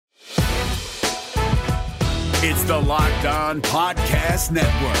It's the Locked On Podcast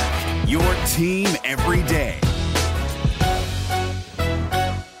Network, your team every day.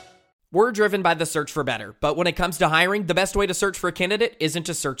 We're driven by the search for better, but when it comes to hiring, the best way to search for a candidate isn't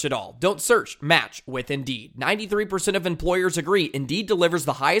to search at all. Don't search, match with Indeed. 93% of employers agree Indeed delivers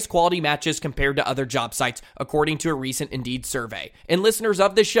the highest quality matches compared to other job sites, according to a recent Indeed survey. And listeners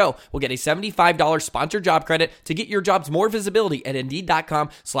of this show will get a $75 sponsored job credit to get your jobs more visibility at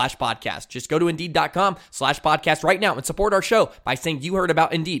Indeed.com/podcast. Just go to Indeed.com/podcast right now and support our show by saying you heard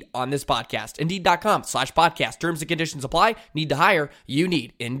about Indeed on this podcast. Indeed.com/podcast. Terms and conditions apply. Need to hire? You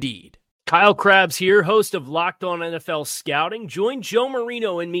need Indeed. Kyle Krabs here, host of Locked On NFL Scouting. Join Joe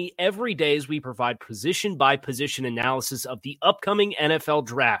Marino and me every day as we provide position-by-position analysis of the upcoming NFL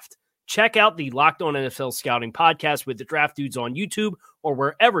Draft. Check out the Locked On NFL Scouting podcast with the Draft Dudes on YouTube or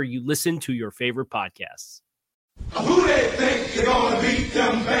wherever you listen to your favorite podcasts. Who they think they're gonna beat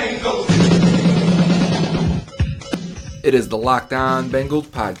them Bengals? It is the Locked On Bengals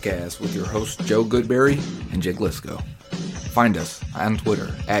podcast with your hosts Joe Goodberry and Jake Lisco. Find us on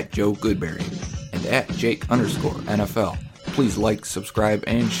Twitter at Joe Goodberry and at Jake_NFL. Please like, subscribe,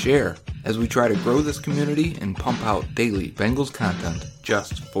 and share as we try to grow this community and pump out daily Bengals content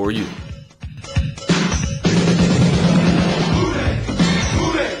just for you. Who they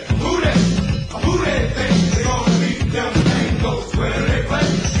think they're gonna beat them Bengals? Where they play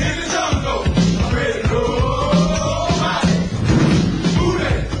in the jungle. I'm ready to go. Who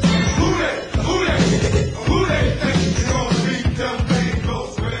they think they're gonna beat them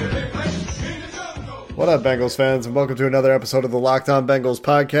Bengals? Where they play in the jungle. What up, Bengals fans, and welcome to another episode of the Locked On Bengals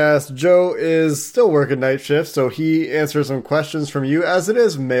podcast. Joe is still working night shift, so he answers some questions from you as it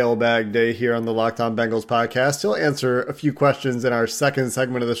is mailbag day here on the Locked On Bengals podcast. He'll answer a few questions in our second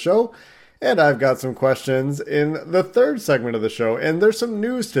segment of the show, and I've got some questions in the third segment of the show. And there's some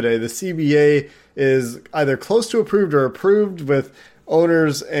news today. The CBA is either close to approved or approved, with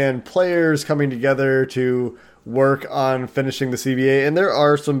owners and players coming together to work on finishing the CBA. And there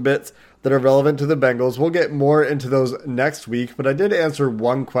are some bits that are relevant to the Bengals. We'll get more into those next week, but I did answer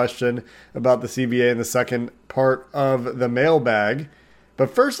one question about the CBA in the second part of the mailbag.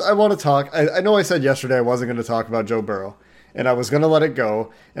 But first, I want to talk. I know I said yesterday I wasn't going to talk about Joe Burrow, and I was going to let it go,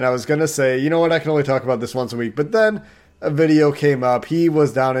 and I was going to say, you know what, I can only talk about this once a week. But then a video came up. He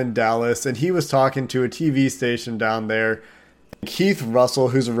was down in Dallas, and he was talking to a TV station down there. Keith Russell,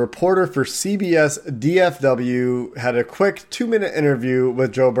 who's a reporter for CBS DFW, had a quick 2-minute interview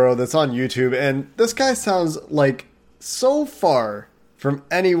with Joe Burrow that's on YouTube. And this guy sounds like so far from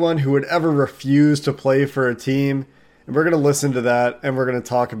anyone who would ever refuse to play for a team. And we're going to listen to that, and we're going to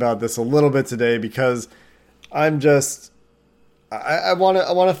talk about this a little bit today because I'm just... I want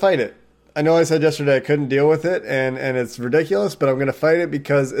to fight it. I know I said yesterday I couldn't deal with it, and it's ridiculous, but I'm going to fight it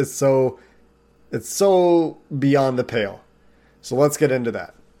because it's so beyond the pale. So let's get into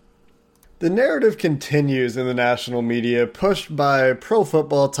that. The narrative continues in the national media, pushed by Pro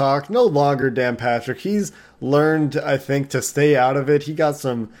Football Talk. No longer Dan Patrick. He's learned, I think, to stay out of it. He got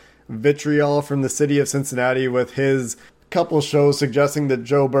some vitriol from the city of Cincinnati with his couple shows suggesting that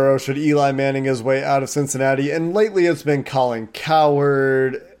Joe Burrow should Eli Manning his way out of Cincinnati. And lately it's been Colin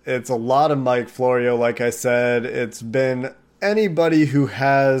Cowherd. It's a lot of Mike Florio, like I said. It's been anybody who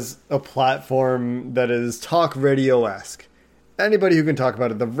has a platform that is talk radio-esque. Anybody who can talk about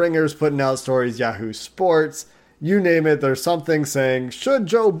it. The Ringer's putting out stories, Yahoo Sports, you name it. There's something saying, should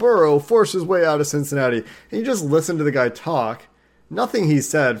Joe Burrow force his way out of Cincinnati? And you just listen to the guy talk. Nothing he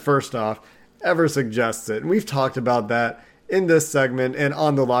said, first off, ever suggests it. And we've talked about that in this segment and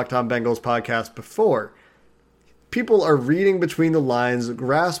on the Locked On Bengals podcast before. People are reading between the lines,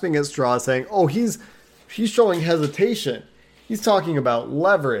 grasping at straws, saying, oh, he's showing hesitation. He's talking about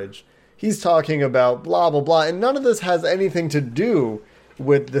leverage. He's talking about blah, blah, blah. And none of this has anything to do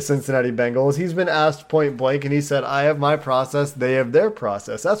with the Cincinnati Bengals. He's been asked point blank, and he said, I have my process, they have their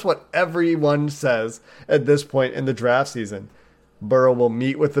process. That's what everyone says at this point in the draft season. Burrow will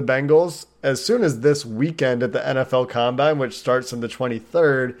meet with the Bengals as soon as this weekend at the NFL Combine, which starts on the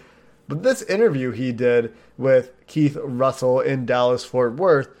 23rd. But this interview he did with Keith Russell in Dallas-Fort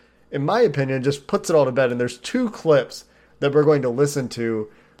Worth, in my opinion, just puts it all to bed. And there's two clips that we're going to listen to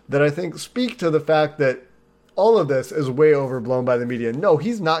that I think speak to the fact that all of this is way overblown by the media. No,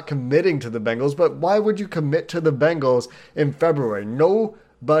 he's not committing to the Bengals, but why would you commit to the Bengals in February?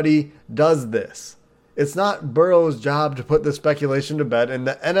 Nobody does this. It's not Burrow's job to put the speculation to bed, and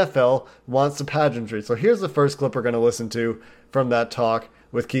the NFL wants the pageantry. So here's the first clip we're going to listen to from that talk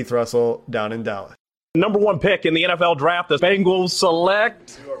with Keith Russell down in Dallas. Number one pick in the NFL draft, the Bengals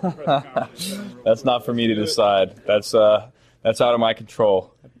select. That's not for me to decide. That's out of my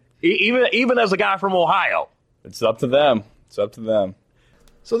control. Even as a guy from Ohio, It's up to them. It's up to them.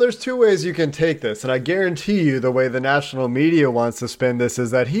 So there's two ways you can take this, and I guarantee you the way the national media wants to spin this is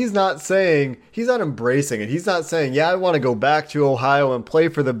that he's not embracing it. He's not saying, yeah, I want to go back to Ohio and play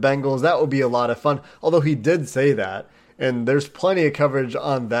for the Bengals. That would be a lot of fun. Although he did say that, and there's plenty of coverage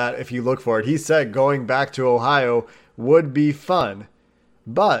on that if you look for it. He said going back to Ohio would be fun.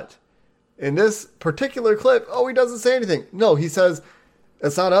 But in this particular clip, he doesn't say anything. No, he says,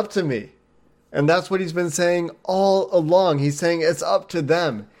 it's not up to me. And that's what he's been saying all along. He's saying it's up to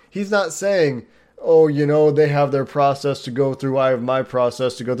them. He's not saying, they have their process to go through. I have my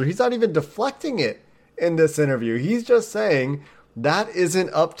process to go through. He's not even deflecting it in this interview. He's just saying, that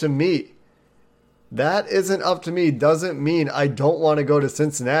isn't up to me. That isn't up to me doesn't mean I don't want to go to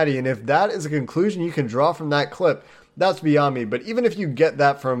Cincinnati. And if that is a conclusion you can draw from that clip, that's beyond me. But even if you get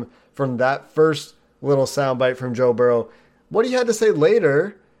that from that first little soundbite from Joe Burrow, what he had to say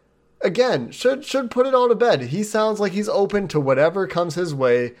later, again, should put it all to bed. He sounds like he's open to whatever comes his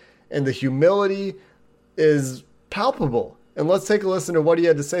way, and the humility is palpable. And let's take a listen to what he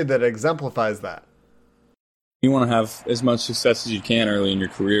had to say that exemplifies that. You want to have as much success as you can early in your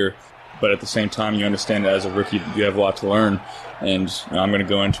career, but at the same time, you understand that as a rookie, you have a lot to learn. And I'm going to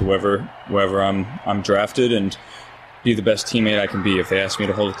go into wherever I'm drafted and be the best teammate I can be. If they ask me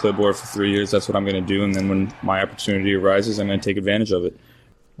to hold a clipboard for 3 years, that's what I'm going to do. And then when my opportunity arises, I'm going to take advantage of it.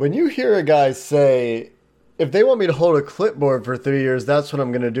 When you hear a guy say, if they want me to hold a clipboard for 3 years, that's what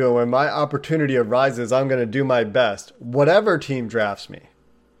I'm going to do. And when my opportunity arises, I'm going to do my best, whatever team drafts me.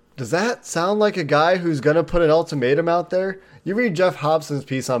 Does that sound like a guy who's going to put an ultimatum out there? You read Jeff Hobson's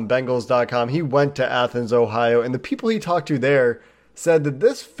piece on Bengals.com. He went to Athens, Ohio, and the people he talked to there said that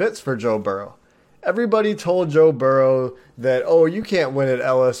this fits for Joe Burrow. Everybody told Joe Burrow that, you can't win at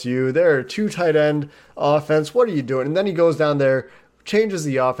LSU. They're a 2 tight end offense. What are you doing? And then he goes down there, changes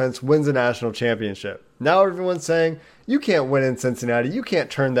the offense, wins a national championship. Now everyone's saying, you can't win in Cincinnati. You can't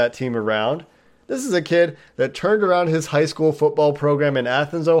turn that team around. This is a kid that turned around his high school football program in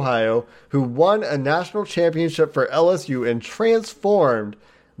Athens, Ohio, who won a national championship for LSU and transformed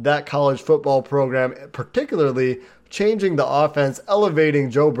that college football program, particularly changing the offense, elevating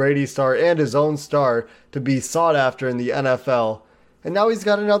Joe Brady's star and his own star to be sought after in the NFL. And now he's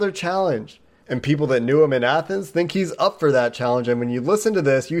got another challenge. And people that knew him in Athens think he's up for that challenge. And when you listen to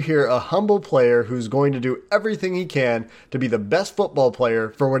this, you hear a humble player who's going to do everything he can to be the best football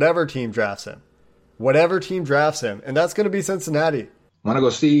player for whatever team drafts him. Whatever team drafts him. And that's going to be Cincinnati. Want to go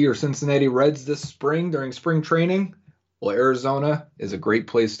see your Cincinnati Reds this spring during spring training? Well, Arizona is a great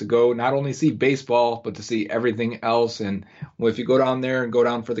place to go, not only see baseball, but to see everything else. And if you go down there and go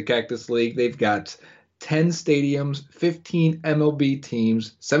down for the Cactus League, they've got 10 stadiums, 15 MLB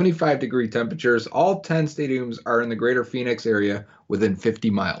teams, 75-degree temperatures. All 10 stadiums are in the greater Phoenix area within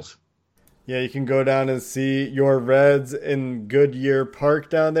 50 miles. Yeah, you can go down and see your Reds in Goodyear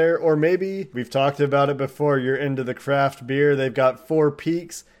Park down there. Or maybe, we've talked about it before, you're into the craft beer. They've got Four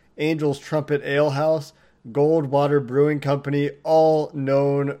Peaks, Angel's Trumpet Ale House, Goldwater Brewing Company, all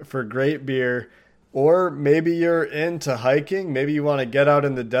known for great beer. Or maybe you're into hiking. Maybe you want to get out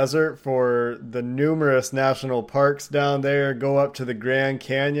in the desert for the numerous national parks down there. Go up to the Grand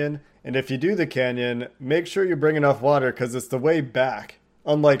Canyon. And if you do the canyon, make sure you bring enough water because it's the way back.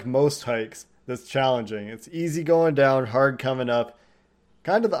 Unlike most hikes, that's challenging. It's easy going down, hard coming up.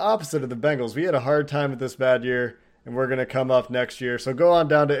 Kind of the opposite of the Bengals. We had a hard time with this bad year, and we're going to come up next year. So go on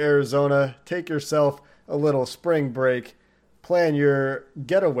down to Arizona. Take yourself a little spring break. Plan your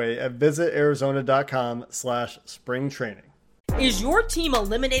getaway at visitarizona.com/springtraining. Is your team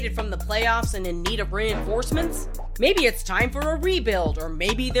eliminated from the playoffs and in need of reinforcements? Maybe it's time for a rebuild, or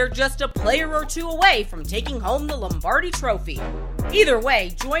maybe they're just a player or two away from taking home the Lombardi Trophy. Either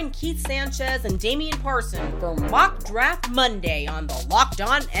way, join Keith Sanchez and Damian Parson for Mock Draft Monday on the Locked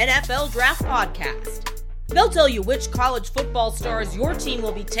On NFL Draft Podcast. They'll tell you which college football stars your team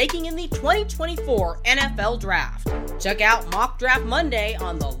will be taking in the 2024 NFL Draft. Check out Mock Draft Monday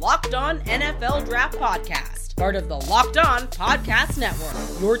on the Locked On NFL Draft Podcast, part of the Locked On Podcast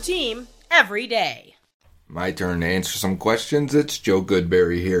Network, your team every day. My turn to answer some questions. It's Joe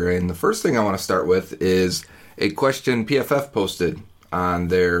Goodberry here, and the first thing I want to start with is a question PFF posted on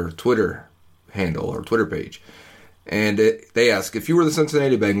their Twitter handle or Twitter page. And they ask, if you were the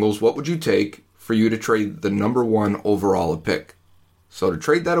Cincinnati Bengals, what would you take for you to trade the number 1 overall pick? So to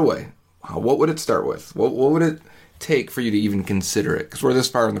trade that away, what would it start with? What would it take for you to even consider it? Because we're this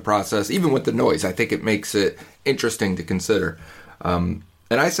far in the process, even with the noise, I think it makes it interesting to consider. And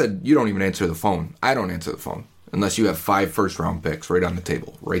I said, you don't even answer the phone. I don't answer the phone unless you have 5 first-round picks right on the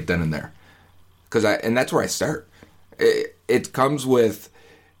table, right then and there. And that's where I start. It comes with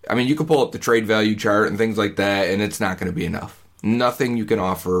I mean, you can pull up the trade value chart and things like that, and it's not going to be enough. Nothing you can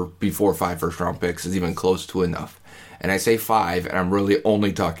offer before 5 first-round picks is even close to enough. And I say 5, and I'm really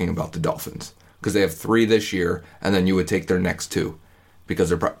only talking about the Dolphins, because they have 3 this year, and then you would take their next 2, because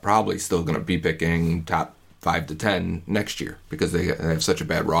they're probably still going to be picking top 5 to 10 next year, because they have such a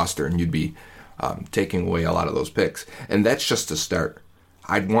bad roster, and you'd be taking away a lot of those picks. And that's just to start.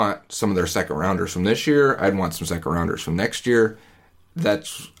 I'd want some of their second-rounders from this year. I'd want some second-rounders from next year.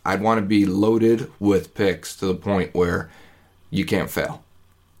 I'd want to be loaded with picks to the point where you can't fail.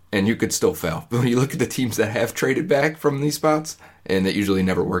 And you could still fail. But when you look at the teams that have traded back from these spots, and it usually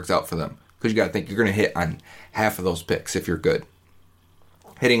never works out for them. Because you got to think you're going to hit on half of those picks if you're good.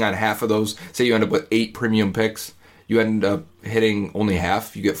 Hitting on half of those, say you end up with 8 premium picks, you end up hitting only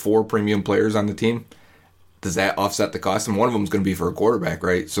half. You get 4 premium players on the team. Does that offset the cost? And one of them is going to be for a quarterback,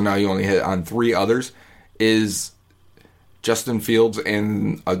 right? So now you only hit on 3 others. Is Justin Fields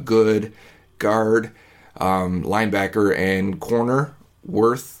and a good guard, linebacker, and corner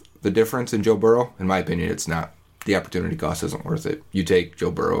worth the difference in Joe Burrow? In my opinion, it's not. The opportunity cost isn't worth it. You take Joe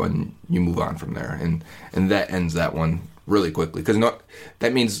Burrow and you move on from there. And that ends that one really quickly. Because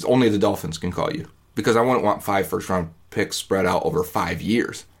that means only the Dolphins can call you. Because I wouldn't want 5 first-round picks spread out over 5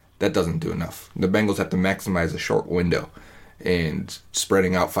 years. That doesn't do enough. The Bengals have to maximize a short window. And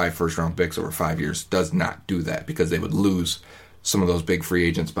spreading out 5 first-round picks over 5 years does not do that, because they would lose some of those big free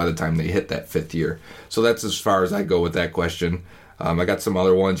agents by the time they hit that 5th year. So that's as far as I go with that question. I got some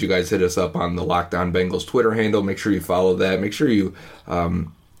other ones. You guys hit us up on the Locked On Bengals Twitter handle. Make sure you follow that. Make sure you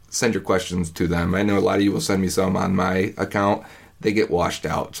send your questions to them. I know a lot of you will send me some on my account. They get washed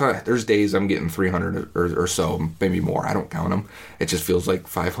out. So there's days I'm getting 300 or so, maybe more. I don't count them. It just feels like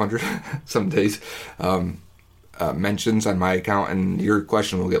 500 some days. Mentions on my account, and your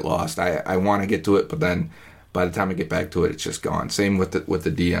question will get lost. I want to get to it, but then by the time I get back to it, it's just gone. Same with the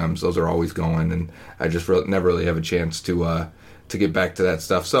DMs; those are always going, and I just never really have a chance to get back to that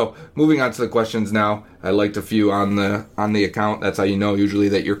stuff. So moving on to the questions now. I liked a few on the account. That's how you know usually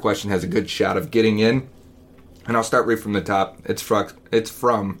that your question has a good shot of getting in. And I'll start right from the top. It's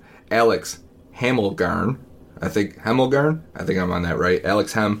from Alex Hamelgarn. I think I'm on that right.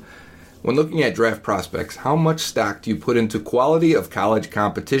 Alex Hem. When looking at draft prospects, how much stock do you put into quality of college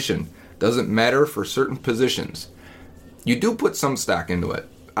competition? Does it matter for certain positions? You do put some stock into it.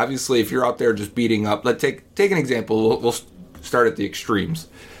 Obviously, if you're out there just beating up, let's take an example. We'll start at the extremes.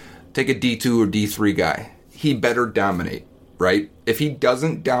 Take a D2 or D3 guy. He better dominate, right? If he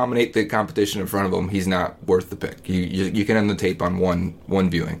doesn't dominate the competition in front of him, he's not worth the pick. You can end the tape on one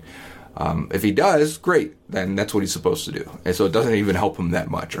viewing. If he does, great. Then that's what he's supposed to do. And so it doesn't even help him that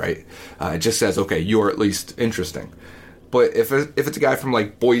much, right? It just says, okay, you're at least interesting. But if it's a guy from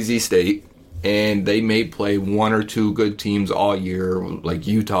like Boise State, and they may play 1 or 2 good teams all year, like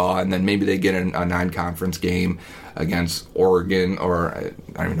Utah, and then maybe they get a non-conference game against Oregon, or I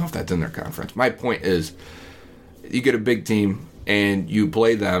don't even know if that's in their conference. My point is, you get a big team, and you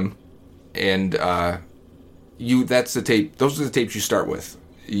play them, and that's the tape. Those are the tapes you start with.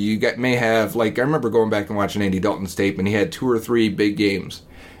 You may have, like, I remember going back and watching Andy Dalton's tape, and he had 2 or 3 big games.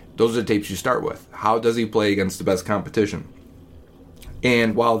 Those are the tapes you start with. How does he play against the best competition?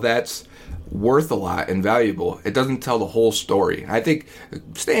 And while that's worth a lot and valuable, it doesn't tell the whole story. I think,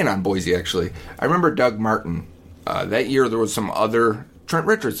 staying on Boise, actually, I remember Doug Martin. That year there was some other, Trent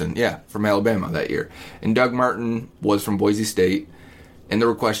Richardson, from Alabama that year. And Doug Martin was from Boise State. And there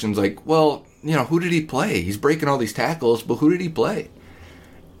were questions like, well, who did he play? He's breaking all these tackles, but who did he play?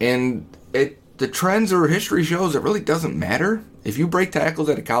 And the trends or history shows it really doesn't matter. If you break tackles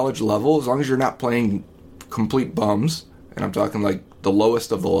at a college level, as long as you're not playing complete bums, and I'm talking like the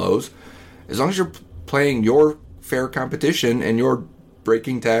lowest of the lows, as long as you're playing your fair competition and you're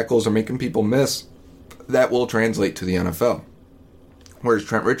breaking tackles or making people miss, that will translate to the NFL. Whereas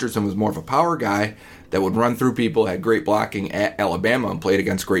Trent Richardson was more of a power guy that would run through people, had great blocking at Alabama, and played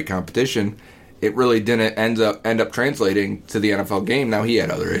against great competition. It really didn't end up translating to the NFL game. Now, he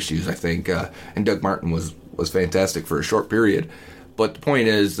had other issues, I think, and Doug Martin was fantastic for a short period. But the point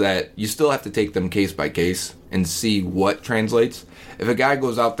is that you still have to take them case by case and see what translates. If a guy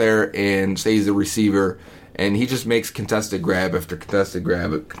goes out there and, say he's a receiver, and he just makes contested grab after contested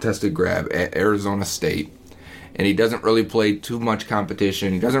grab at Arizona State, and he doesn't really play too much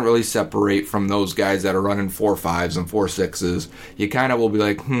competition, he doesn't really separate from those guys that are running 4.5s and 4.6s, you kind of will be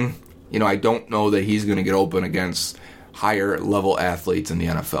like, I don't know that he's going to get open against higher level athletes in the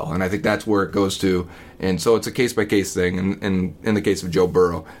NFL. And I think that's where it goes to. And so it's a case by case thing. And in the case of Joe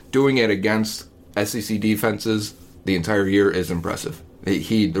Burrow, doing it against SEC defenses the entire year is impressive.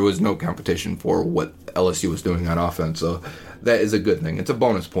 There was no competition for what LSU was doing on offense. So that is a good thing. It's a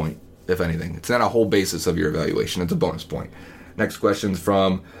bonus point, if anything. It's not a whole basis of your evaluation. It's a bonus point. Next question's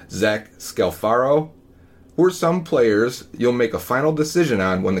from Zach Scalfaro. Who are some players you'll make a final decision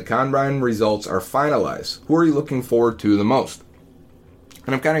on when the combine results are finalized? Who are you looking forward to the most?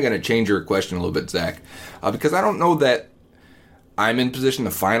 And I'm kind of going to change your question a little bit, Zach, because I don't know that I'm in position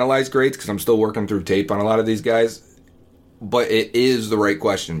to finalize grades because I'm still working through tape on a lot of these guys. But it is the right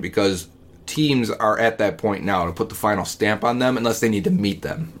question because teams are at that point now to put the final stamp on them unless they need to meet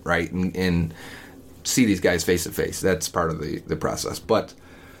them, right, and see these guys face to face. That's part of the process. But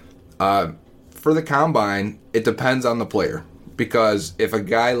for the combine, it depends on the player because if a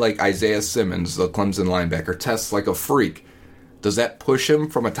guy like Isaiah Simmons, the Clemson linebacker, tests like a freak, does that push him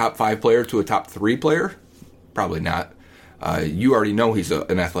from a top 5 player to a top 3 player? Probably not. You already know he's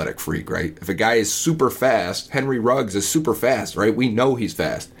an athletic freak, right? If a guy is super fast, Henry Ruggs is super fast, right? We know he's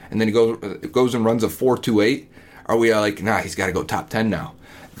fast. And then he goes and runs a 4.28. Are we like, nah, he's got to go top 10 now?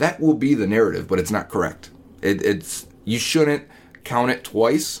 That will be the narrative, but it's not correct. You shouldn't count it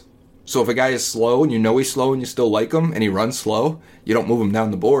twice. So if a guy is slow and you know he's slow and you still like him and he runs slow, you don't move him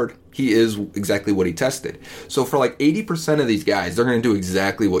down the board. He is exactly what he tested. So for like 80% of these guys, they're going to do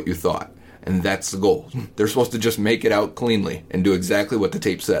exactly what you thought. And that's the goal. They're supposed to just make it out cleanly and do exactly what the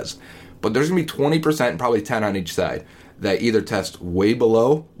tape says. But there's going to be 20% and probably 10 on each side that either test way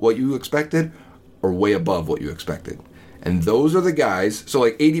below what you expected or way above what you expected. And those are the guys. So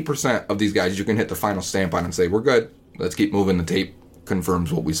like 80% of these guys you can hit the final stamp on and say, we're good. Let's keep moving. The tape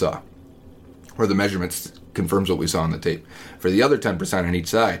confirms what we saw. Or the measurements confirms what we saw on the tape. For the other 10% on each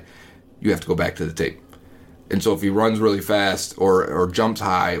side, you have to go back to the tape. And so if he runs really fast or jumps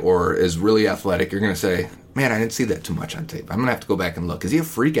high or is really athletic, you're going to say, man, I didn't see that too much on tape. I'm going to have to go back and look. Is he a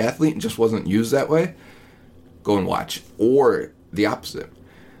freak athlete and just wasn't used that way? Go and watch. Or the opposite.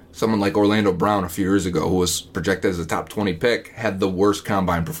 Someone like Orlando Brown a few years ago, who was projected as a top 20 pick, had the worst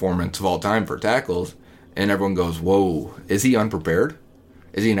combine performance of all time for tackles. And everyone goes, whoa, is he unprepared?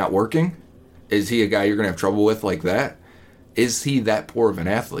 Is he not working? Is he a guy you're going to have trouble with like that? Is he that poor of an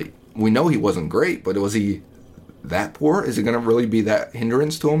athlete? We know he wasn't great, but was he that poor? Is it going to really be that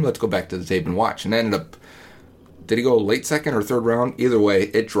hindrance to him? Let's go back to the tape and watch. And ended up, did he go late second or third round? Either way,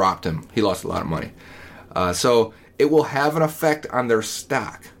 it dropped him. He lost a lot of money. So it will have an effect on their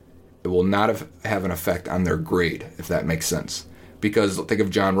stock. It will not have an effect on their grade, if that makes sense. Because think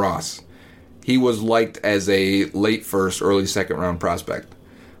of John Ross. He was liked as a late first, early second round prospect.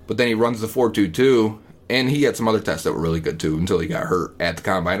 But then he runs the 4.22, and he had some other tests that were really good too until he got hurt at the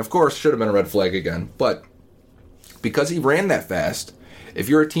combine. Of course, should have been a red flag again. But because he ran that fast, if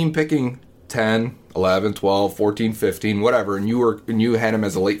you're a team picking 10, 11, 12, 14, 15, whatever, and you had him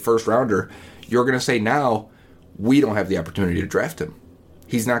as a late first rounder, you're going to say now, we don't have the opportunity to draft him.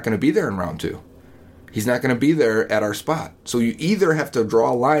 He's not going to be there in round 2. He's not going to be there at our spot. So you either have to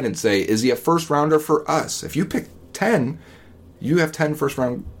draw a line and say, is he a first rounder for us? If you pick 10, you have 10 first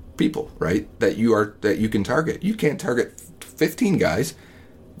round people, right? That you can target. You can't target 15 guys.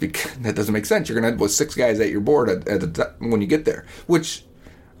 Because that doesn't make sense. You're going to end up with 6 guys at your board when you get there. Which,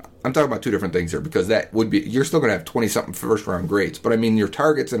 I'm talking about two different things here, because that would be, you're still going to have 20-something first-round grades. But I mean, your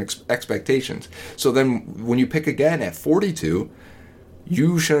targets and expectations. So then when you pick again at 42,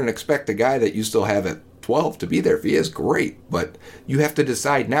 you shouldn't expect a guy that you still have at 12 to be there. If he is, great. But you have to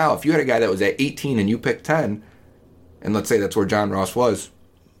decide now, if you had a guy that was at 18 and you picked 10, and let's say that's where John Ross was,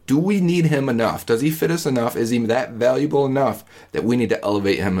 do we need him enough? Does he fit us enough? Is he that valuable enough that we need to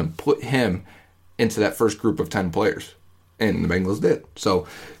elevate him and put him into that first group of 10 players? And the Bengals did. So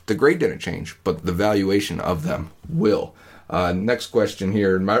the grade didn't change, but the valuation of them will. Next question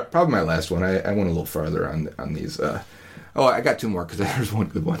here, probably my last one. I went a little farther on these. I got 2 more because there's one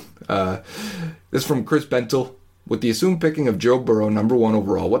good one. This is from Chris Bentel. With the assumed picking of Joe Burrow number 1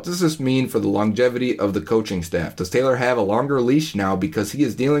 overall, what does this mean for the longevity of the coaching staff? Does Taylor have a longer leash now because he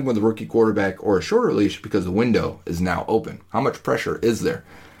is dealing with a rookie quarterback, or a shorter leash because the window is now open? How much pressure is there?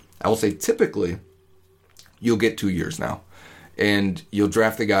 I will say typically you'll get 2 years now. And you'll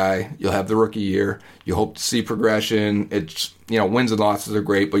draft the guy, you'll have the rookie year, you hope to see progression. It's, wins and losses are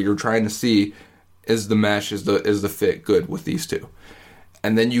great, but you're trying to see, is the mesh, is the fit good with these two?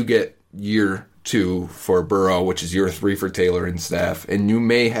 And then you get year 2 for Burrow, which is year 3 for Taylor and staff. And you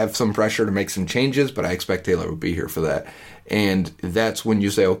may have some pressure to make some changes, but I expect Taylor will be here for that. And that's when you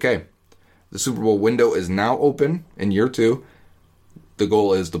say, okay, the Super Bowl window is now open in year 2. The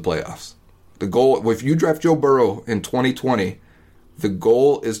goal is the playoffs. The goal, if you draft Joe Burrow in 2020, the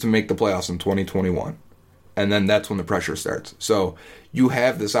goal is to make the playoffs in 2021. And then that's when the pressure starts. So you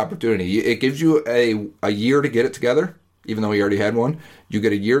have this opportunity. It gives you a year to get it together. even though he already had one. You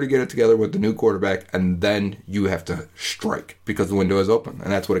get a year to get it together with the new quarterback, and then you have to strike because the window is open,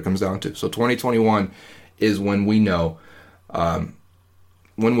 and that's what it comes down to. So 2021 is when we know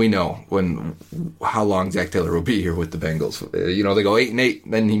how long Zach Taylor will be here with the Bengals. They go 8-8,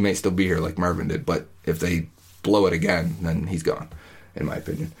 then he may still be here like Marvin did, but if they blow it again, then he's gone, in my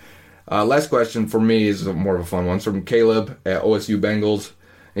opinion. Last question for me is more of a fun one. It's from Caleb at OSU Bengals.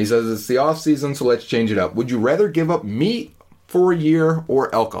 He says, it's the off season, so let's change it up. Would you rather give up meat for a year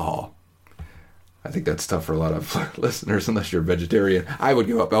or alcohol? I think that's tough for a lot of listeners unless you're a vegetarian. I would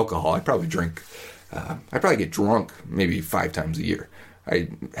give up alcohol. I'd probably drink. I'd probably get drunk maybe 5 times a year. I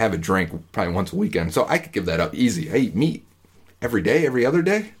have a drink probably once a weekend, so I could give that up easy. I eat meat every day, every other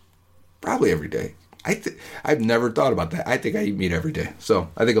day, probably every day. I've never thought about that. I think I eat meat every day. So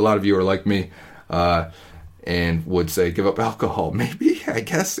I think a lot of you are like me and would say give up alcohol. Maybe, I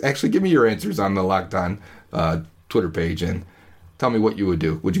guess. Actually, give me your answers on the Locked On Twitter page and tell me what you would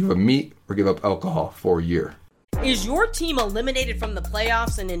do. Would you give up meat or give up alcohol for a year? Is your team eliminated from the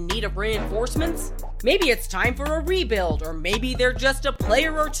playoffs and in need of reinforcements? Maybe it's time for a rebuild, or maybe they're just a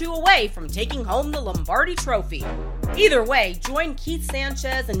player or two away from taking home the Lombardi Trophy. Either way, join Keith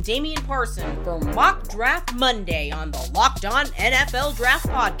Sanchez and Damian Parson for Mock Draft Monday on the Locked On NFL Draft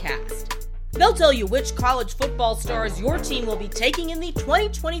Podcast. They'll tell you which college football stars your team will be taking in the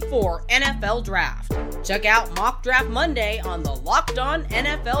 2024 NFL Draft. Check out Mock Draft Monday on the Locked On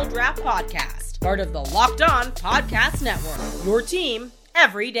NFL Draft Podcast, part of the Locked On Podcast Network. Your team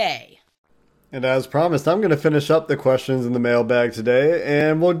every day. And as promised, I'm going to finish up the questions in the mailbag today,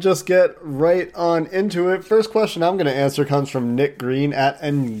 and we'll just get right on into it. First question I'm going to answer comes from Nick Green at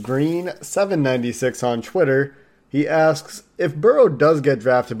ngreen796 on Twitter. He asks, if Burrow does get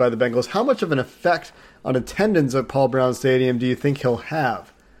drafted by the Bengals, how much of an effect on attendance at Paul Brown Stadium do you think he'll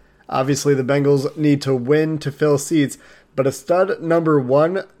have? Obviously, the Bengals need to win to fill seats, but a stud number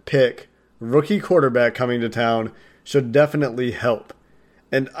 1 pick, rookie quarterback coming to town, should definitely help.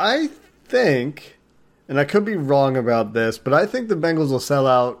 And I think, and I could be wrong about this, but I think the Bengals will sell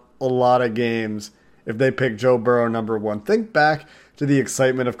out a lot of games if they pick Joe Burrow number 1. Think back to the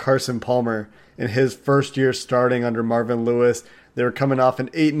excitement of Carson Palmer in his first year starting under Marvin Lewis. They were coming off an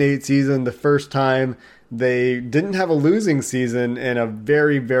 8-8 season, the first time they didn't have a losing season in a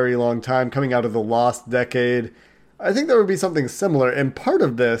very, very long time, coming out of the lost decade. I think there would be something similar, and part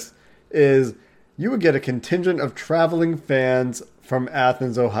of this is you would get a contingent of traveling fans from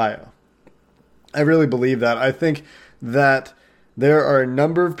Athens, Ohio. I really believe that. I think that there are a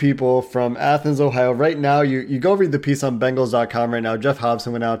number of people from Athens, Ohio. Right now, you go read the piece on Bengals.com right now. Jeff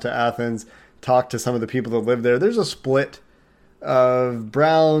Hobson went out to Athens, talked to some of the people that live there. There's a split of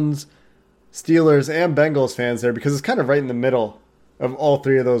Browns, Steelers, and Bengals fans there because it's kind of right in the middle of all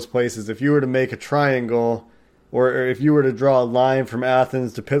three of those places. If you were to make a triangle, or if you were to draw a line from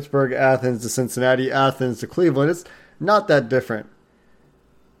Athens to Pittsburgh, Athens to Cincinnati, Athens to Cleveland, it's not that different.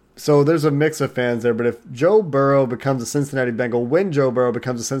 So there's a mix of fans there, but if Joe Burrow becomes a Cincinnati Bengal, when Joe Burrow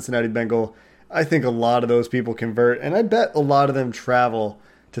becomes a Cincinnati Bengal, I think a lot of those people convert, and I bet a lot of them travel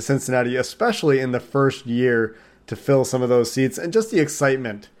to Cincinnati, especially in the first year, to fill some of those seats, and just the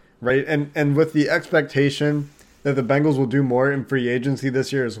excitement, right? And with the expectation that the Bengals will do more in free agency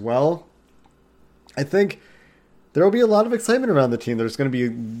this year as well, I think there will be a lot of excitement around the team. There's going to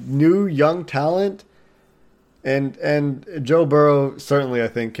be new, young talent, and Joe Burrow certainly, I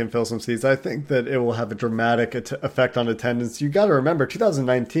think, can fill some seats. I think that it will have a dramatic effect on attendance. You got to remember,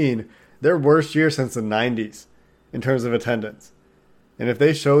 2019, their worst year since the 90s in terms of attendance. And if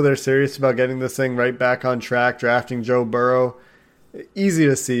they show they're serious about getting this thing right back on track, drafting Joe Burrow, easy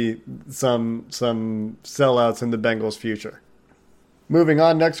to see some sellouts in the Bengals' future. Moving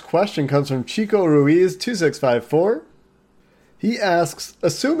on, next question comes from Chico Ruiz, 2654. He asks,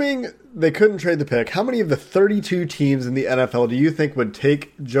 assuming they couldn't trade the pick, how many of the 32 teams in the NFL do you think would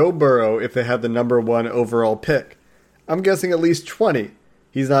take Joe Burrow if they had the number 1 overall pick? I'm guessing at least 20.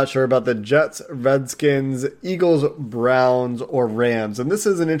 He's not sure about the Jets, Redskins, Eagles, Browns, or Rams. And this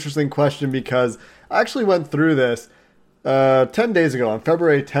is an interesting question because I actually went through this 10 days ago. On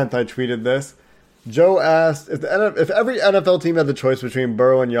February 10th, I tweeted this. Joe asked, if every NFL team had the choice between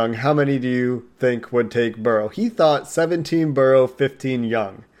Burrow and Young, how many do you think would take Burrow? He thought 17 Burrow, 15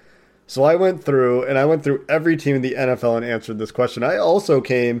 Young. So I went through every team in the NFL and answered this question. I also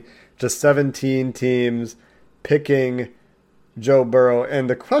came to 17 teams picking Joe Burrow, and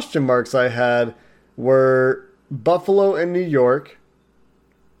the question marks I had were Buffalo and New York.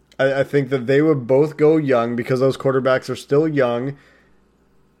 I think that they would both go Young because those quarterbacks are still young,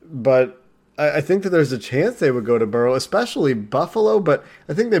 but I think that there's a chance they would go to Burrow, especially Buffalo, but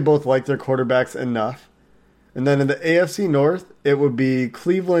I think they both like their quarterbacks enough. And then in the AFC North, it would be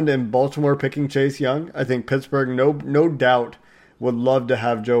Cleveland and Baltimore picking Chase Young. I think Pittsburgh, no doubt, would love to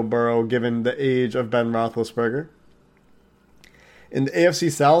have Joe Burrow given the age of Ben Roethlisberger. In the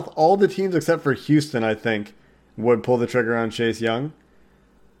AFC South, all the teams except for Houston, I think, would pull the trigger on Chase Young.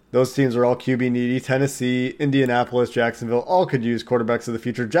 Those teams are all QB needy. Tennessee, Indianapolis, Jacksonville, all could use quarterbacks of the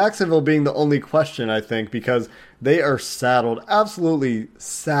future. Jacksonville being the only question, I think, because they are saddled, absolutely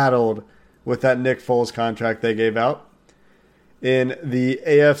saddled, with that Nick Foles contract they gave out. In the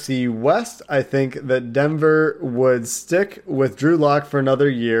AFC West, I think that Denver would stick with Drew Lock for another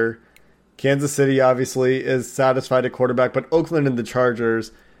year. Kansas City, obviously, is satisfied at quarterback, but Oakland and the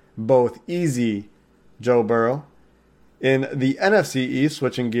Chargers, both easy Joe Burrow. In the NFC East,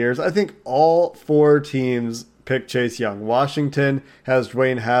 switching gears, I think all 4 teams pick Chase Young. Washington has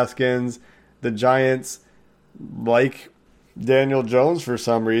Dwayne Haskins. The Giants like Daniel Jones for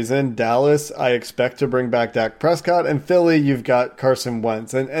some reason. Dallas, I expect to bring back Dak Prescott. And Philly, you've got Carson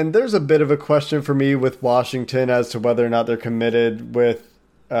Wentz. And there's a bit of a question for me with Washington as to whether or not they're committed with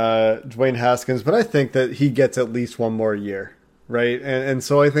Dwayne Haskins. But I think that he gets at least one more year, right? And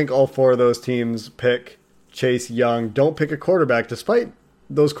so I think all 4 of those teams pick Chase Young. Don't pick a quarterback, despite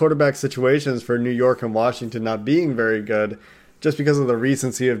those quarterback situations for New York and Washington not being very good, just because of the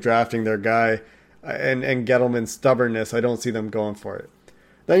recency of drafting their guy. And Gettleman's stubbornness, I don't see them going for it.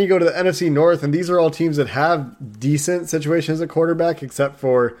 Then you go to the NFC North, and these are all teams that have decent situations at quarterback, except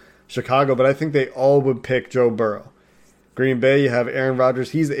for Chicago, but I think they all would pick Joe Burrow. Green Bay, you have Aaron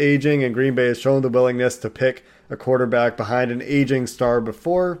Rodgers. He's aging, and Green Bay has shown the willingness to pick a quarterback behind an aging star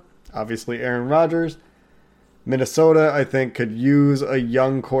before, obviously Aaron Rodgers. Minnesota, I think, could use a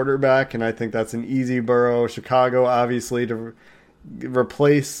young quarterback, and I think that's an easy Burrow. Chicago, obviously, to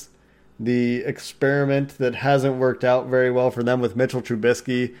replace the experiment that hasn't worked out very well for them with Mitchell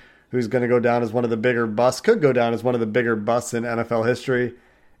Trubisky, who's going to go down as one of the bigger busts, could go down as one of the bigger busts in NFL history.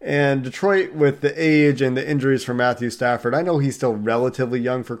 And Detroit, with the age and the injuries for Matthew Stafford, I know he's still relatively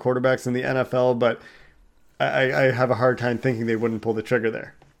young for quarterbacks in the NFL, but I have a hard time thinking they wouldn't pull the trigger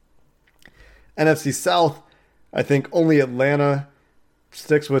there. NFC South, I think only Atlanta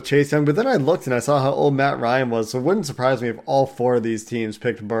sticks with Chase Young, but then I looked and I saw how old Matt Ryan was, so it wouldn't surprise me if all 4 of these teams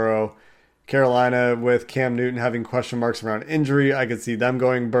picked Burrow. Carolina, with Cam Newton having question marks around injury, I could see them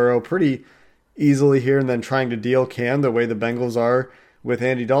going Burrow pretty easily here and then trying to deal Cam the way the Bengals are with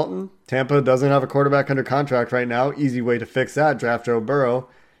Andy Dalton. Tampa doesn't have a quarterback under contract right now. Easy way to fix that, draft Joe Burrow.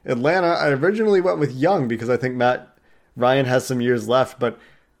 Atlanta, I originally went with Young because I think Matt Ryan has some years left, but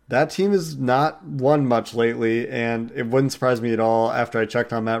that team has not won much lately, and it wouldn't surprise me at all after I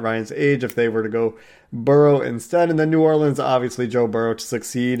checked on Matt Ryan's age if they were to go Burrow instead. And then New Orleans, obviously Joe Burrow to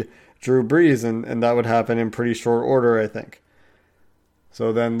succeed Drew Brees, and that would happen in pretty short order, I think.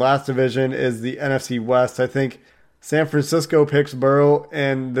 So then last division is the NFC West. I think San Francisco picks Burrow,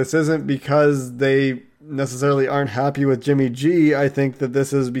 and this isn't because they necessarily aren't happy with Jimmy G. I think that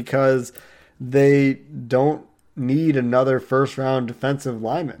this is because they don't need another first-round defensive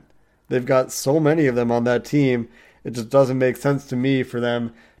lineman. They've got so many of them on that team, it just doesn't make sense to me for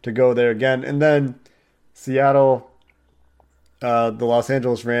them to go there again. And then Seattle, the Los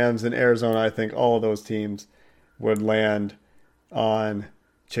Angeles Rams, and Arizona, I think all of those teams would land on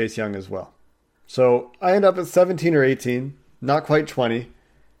Chase Young as well. So I end up at 17 or 18, not quite 20,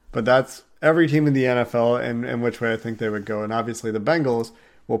 but that's every team in the NFL and which way I think they would go. And obviously the Bengals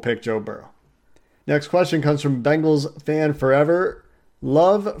will pick Joe Burrow. Next question comes from Bengals fan forever.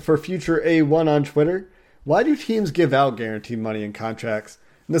 Love for future A1 on Twitter. Why do teams give out guaranteed money in contracts?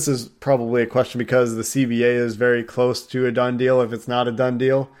 And this is probably a question because the CBA is very close to a done deal if it's not a done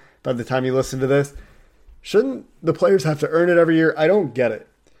deal by the time you listen to this. Shouldn't the players have to earn it every year? I don't get it.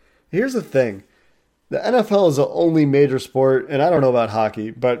 Here's the thing. The NFL is the only major sport, and I don't know about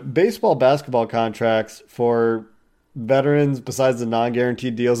hockey, but baseball, basketball contracts for veterans, besides the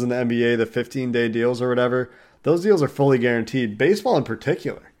non-guaranteed deals in the NBA, the 15-day deals or whatever, those deals are fully guaranteed. Baseball in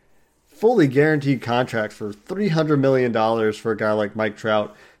particular, fully guaranteed contracts for $300 million for a guy like Mike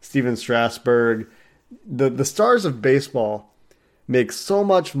Trout, Steven Strasburg. The stars of baseball make so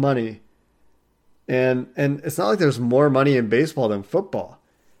much money, and it's not like there's more money in baseball than football.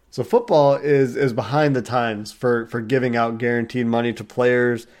 So football is behind the times for giving out guaranteed money to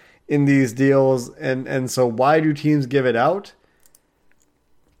players in these deals. And so why do teams give it out?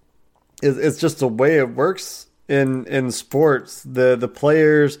 It's just the way it works in sports. The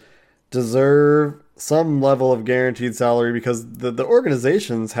players deserve some level of guaranteed salary because the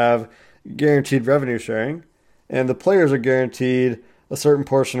organizations have guaranteed revenue sharing, and the players are guaranteed a certain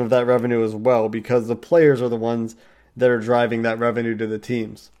portion of that revenue as well because the players are the ones that are driving that revenue to the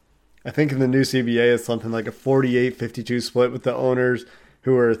teams. I think in the new CBA it's something like a 48-52 split, with the owners,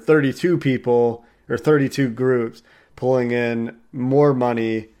 who are 32 people or 32 groups, pulling in more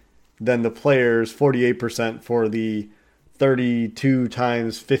money than the players, 48% for the 32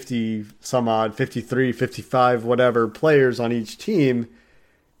 times 50 some odd, 53, 55, whatever players on each team.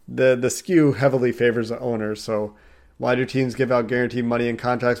 The skew heavily favors the owners. So why do teams give out guaranteed money in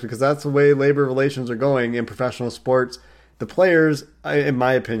contracts? Because that's the way labor relations are going in professional sports. The players, in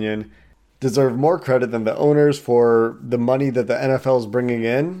my opinion, deserve more credit than the owners for the money that the NFL is bringing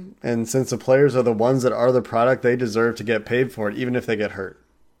in. And since the players are the ones that are the product, they deserve to get paid for it, even if they get hurt.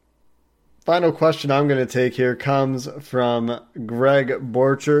 Final question I'm going to take here comes from Greg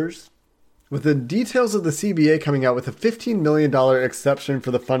Borchers. With the details of the CBA coming out with a $15 million exception for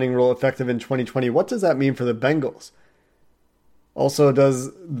the funding rule effective in 2020, what does that mean for the Bengals? Also,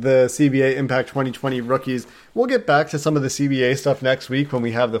 does the CBA impact 2020 rookies? We'll get back to some of the CBA stuff next week when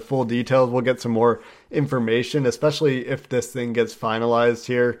we have the full details. We'll get some more information, especially if this thing gets finalized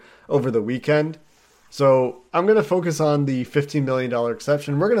here over the weekend. So I'm going to focus on the $15 million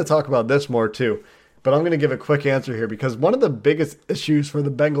exception. We're going to talk about this more too, but I'm going to give a quick answer here because one of the biggest issues for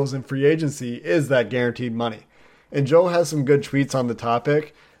the Bengals in free agency is that guaranteed money. And Joe has some good tweets on the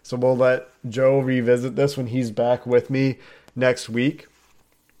topic, so we'll let Joe revisit this when he's back with me next week.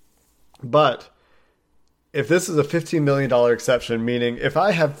 But if this is a $15 million exception, meaning if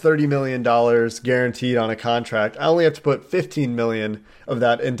I have $30 million guaranteed on a contract, I only have to put $15 million of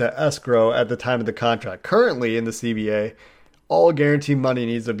that into escrow at the time of the contract. Currently in the CBA, all guaranteed money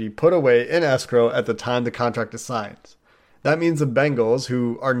needs to be put away in escrow at the time the contract is signed. That means the Bengals,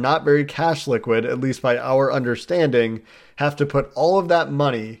 who are not very cash liquid, at least by our understanding, have to put all of that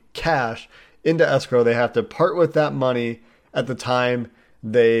money, cash, into escrow. They have to part with that money at the time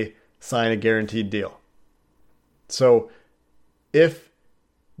they sign a guaranteed deal. So if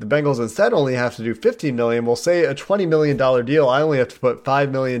the Bengals instead only have to do $15 million, we'll say a $20 million deal, I only have to put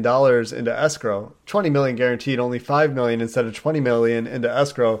 $5 million into escrow. $20 million guaranteed, only $5 million instead of $20 million into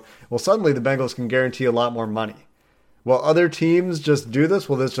escrow. Well, suddenly the Bengals can guarantee a lot more money. Will other teams just do this?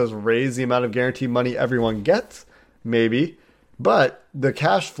 Will this just raise the amount of guaranteed money everyone gets? Maybe. But the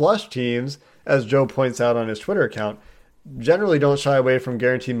cash flush teams, as Joe points out on his Twitter account, generally don't shy away from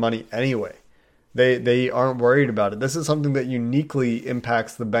guaranteed money anyway. They aren't worried about it. This is something that uniquely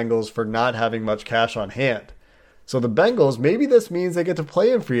impacts the Bengals for not having much cash on hand. So the Bengals, maybe this means they get to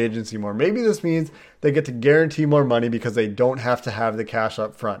play in free agency more. Maybe this means they get to guarantee more money because they don't have to have the cash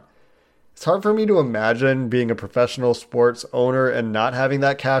up front. It's hard for me to imagine being a professional sports owner and not having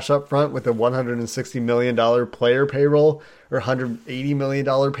that cash up front with a $160 million player payroll or $180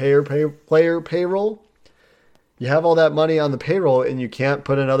 million player payroll. You have all that money on the payroll and you can't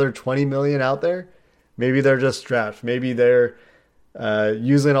put another $20 million out there. Maybe they're just strapped. Maybe they're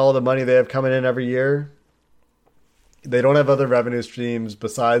using all the money they have coming in every year. They don't have other revenue streams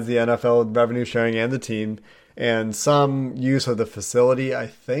besides the NFL revenue sharing and the team and some use of the facility, I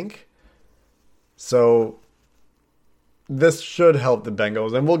think. So this should help the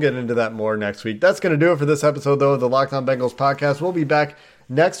Bengals, and we'll get into that more next week. That's going to do it for this episode, though, of the Locked On Bengals podcast. We'll be back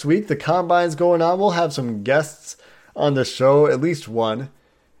next week. The Combine's going on. We'll have some guests on the show, at least one,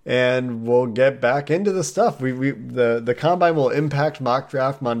 and we'll get back into the stuff. The Combine will impact Mock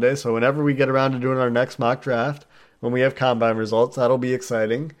Draft Monday, so whenever we get around to doing our next mock draft, when we have Combine results, that'll be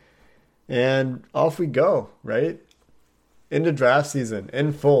exciting. And off we go, right? Into draft season,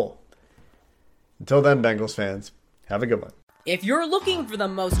 in full. Until then, Bengals fans, have a good one. If you're looking for the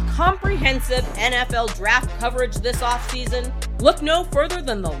most comprehensive NFL draft coverage this offseason, look no further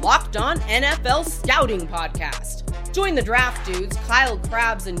than the Locked On NFL Scouting Podcast. Join the draft dudes, Kyle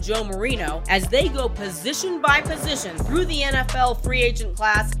Krabs and Joe Marino, as they go position by position through the NFL free agent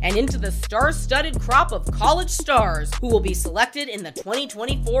class and into the star-studded crop of college stars who will be selected in the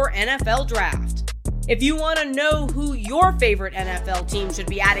 2024 NFL Draft. If you want to know who your favorite NFL team should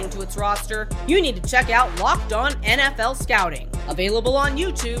be adding to its roster, you need to check out Locked On NFL Scouting, available on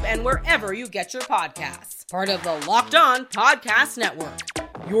YouTube and wherever you get your podcasts. Part of the Locked On Podcast Network,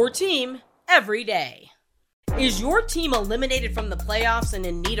 your team every day. Is your team eliminated from the playoffs and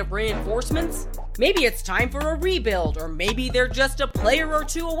in need of reinforcements? Maybe it's time for a rebuild, or maybe they're just a player or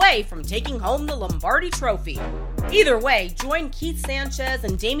two away from taking home the Lombardi Trophy. Either way, join Keith Sanchez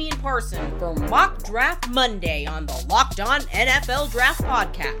and Damian Parson for Mock Draft Monday on the Locked On NFL Draft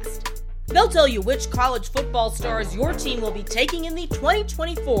Podcast. They'll tell you which college football stars your team will be taking in the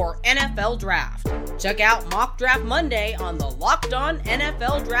 2024 NFL Draft. Check out Mock Draft Monday on the Locked On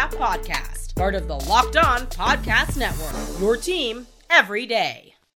NFL Draft Podcast, part of the Locked On Podcast Network, your team every day.